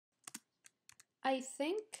I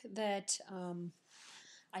think that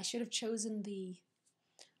I should have chosen the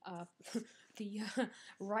uh, the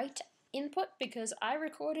right input because I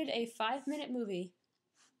recorded a 5-minute movie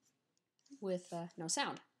with no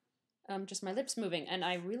sound, just my lips moving, and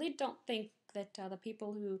I really don't think that the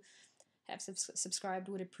people who have subscribed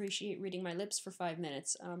would appreciate reading my lips for 5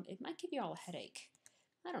 minutes. It might give you all a headache.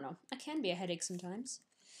 I don't know. It can be a headache sometimes.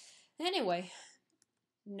 Anyway,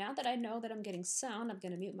 now that I know that I'm getting sound, I'm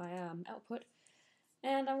going to mute my output.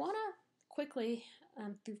 And I want to quickly,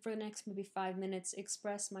 for the next maybe 5 minutes,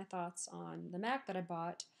 express my thoughts on the Mac that I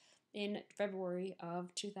bought in February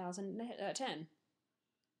of 2010.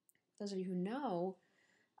 Those of you who know,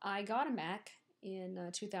 I got a Mac in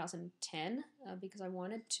 2010 because I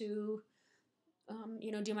wanted to,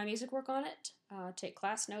 do my music work on it, take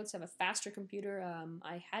class notes, have a faster computer.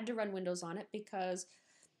 I had to run Windows on it because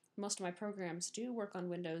most of my programs do work on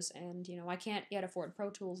Windows, and I can't yet afford Pro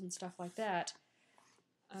Tools and stuff like that.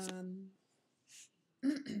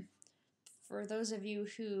 For those of you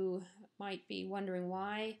who might be wondering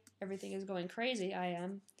why everything is going crazy, I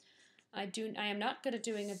am not good at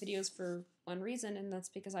doing videos for one reason, and that's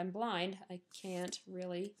because I'm blind. I can't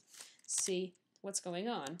really see what's going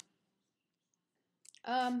on.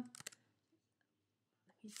 Let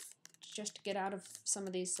me just get out of some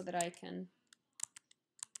of these so that I can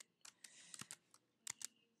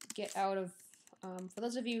get out of. For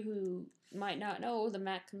those of you who might not know, the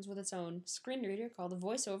Mac comes with its own screen reader called the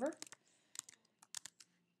VoiceOver.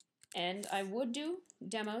 And I would do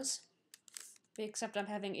demos, except I'm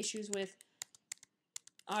having issues with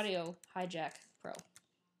Audio Hijack Pro.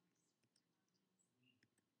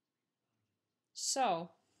 So,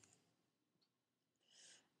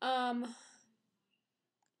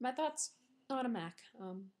 my thoughts on a Mac.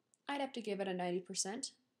 I'd have to give it a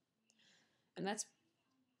 90%, and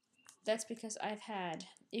that's because I've had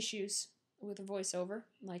issues with the VoiceOver,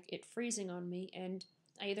 like it freezing on me, and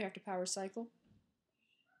I either have to power cycle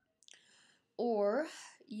or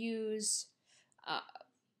use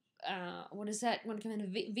what is that one command?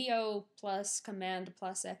 VO plus command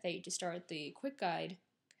plus F8 to start the quick guide,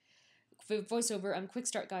 VoiceOver quick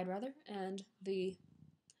start guide rather, and the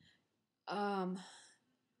and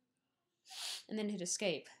then hit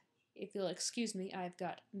escape. If you'll excuse me, I've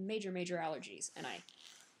got major allergies, and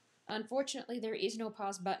unfortunately there is no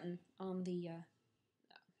pause button on the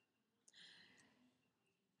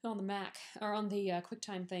Mac or on the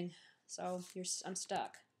QuickTime thing, so I'm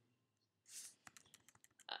stuck.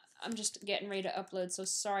 I'm just getting ready to upload, so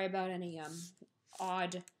sorry about any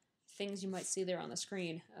odd things you might see there on the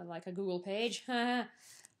screen, like a Google page.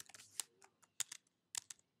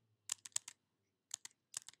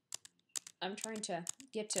 I'm trying to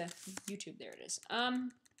get to YouTube. There it is.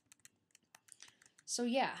 So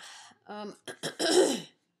yeah.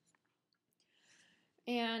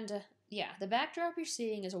 And yeah, the backdrop you're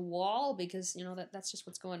seeing is a wall because that's just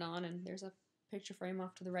what's going on, and there's a picture frame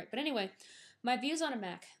off to the right. But anyway, my views on a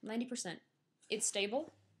Mac: 90%. It's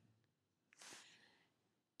stable.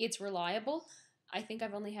 It's reliable. I think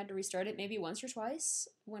I've only had to restart it maybe once or twice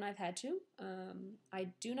when I've had to. I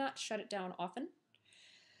do not shut it down often.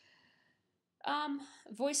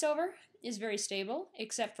 VoiceOver is very stable,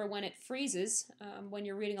 except for when it freezes, when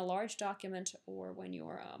you're reading a large document or when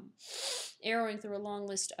you're arrowing through a long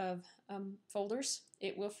list of folders,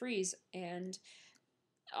 it will freeze. And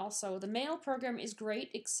also, the mail program is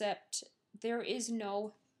great, except there is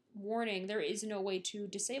no warning. There is no way to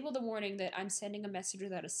disable the warning that I'm sending a message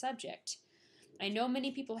without a subject. I know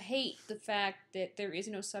many people hate the fact that there is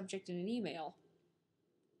no subject in an email,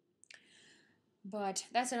 but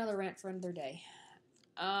that's another rant for another day.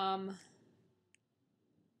 I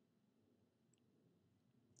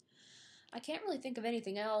can't really think of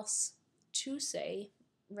anything else to say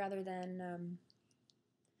rather than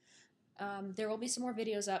there will be some more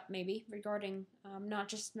videos up maybe regarding not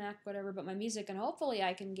just Mac, whatever, but my music, and hopefully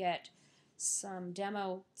I can get some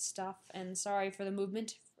demo stuff. And sorry for the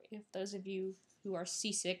movement, if those of you who are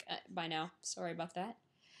seasick by now, sorry about that.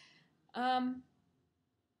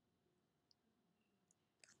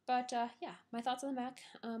 But yeah, my thoughts on the Mac.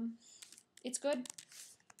 It's good.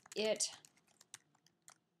 It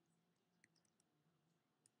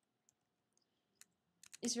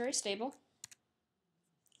is very stable.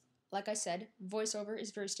 Like I said, VoiceOver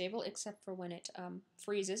is very stable, except for when it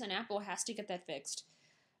freezes, and Apple has to get that fixed.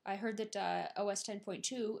 I heard that OS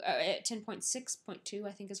 10.2, 10.6.2,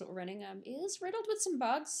 I think is what we're running, is riddled with some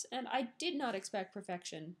bugs, and I did not expect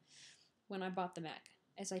perfection when I bought the Mac.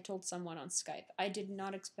 As I told someone on Skype, I did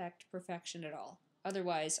not expect perfection at all.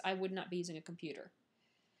 Otherwise, I would not be using a computer.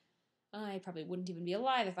 I probably wouldn't even be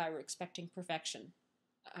alive if I were expecting perfection.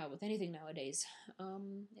 with anything nowadays.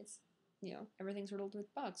 It's, everything's riddled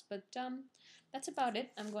with bugs. But that's about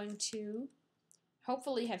it. I'm going to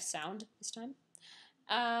hopefully have sound this time.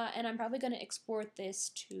 And I'm probably going to export this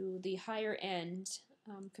to the higher end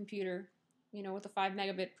computer, with a 5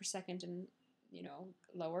 megabit per second and,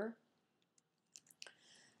 lower.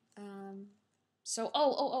 So,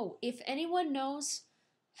 if anyone knows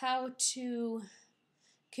how to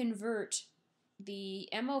convert the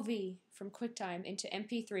MOV from QuickTime into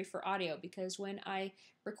MP3 for audio, because when I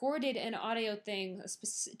recorded an audio thing,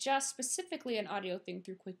 just specifically an audio thing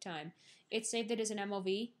through QuickTime, it saved it as an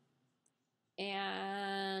MOV,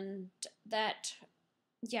 and that,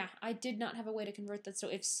 yeah, I did not have a way to convert that. So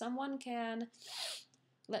if someone can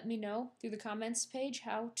let me know through the comments page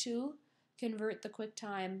how to convert the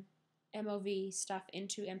QuickTime MOV stuff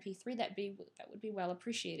into MP3, that would be well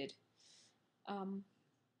appreciated.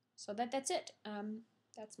 So that's it.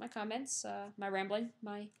 That's my comments, my rambling.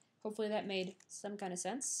 Hopefully that made some kind of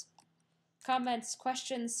sense. Comments,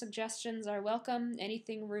 questions, suggestions are welcome.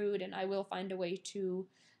 Anything rude, and I will find a way to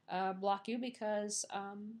block you, because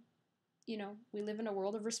we live in a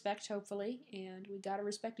world of respect, hopefully, and we gotta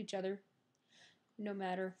respect each other, no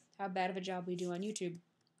matter how bad of a job we do on YouTube.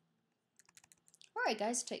 Alright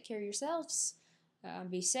guys, take care of yourselves,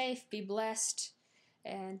 be safe, be blessed,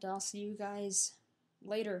 and I'll see you guys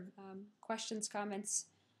later. Questions, comments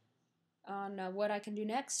on what I can do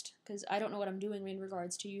next, because I don't know what I'm doing in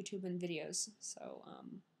regards to YouTube and videos. So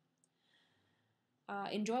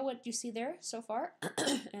enjoy what you see there so far,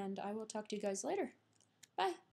 and I will talk to you guys later. Bye!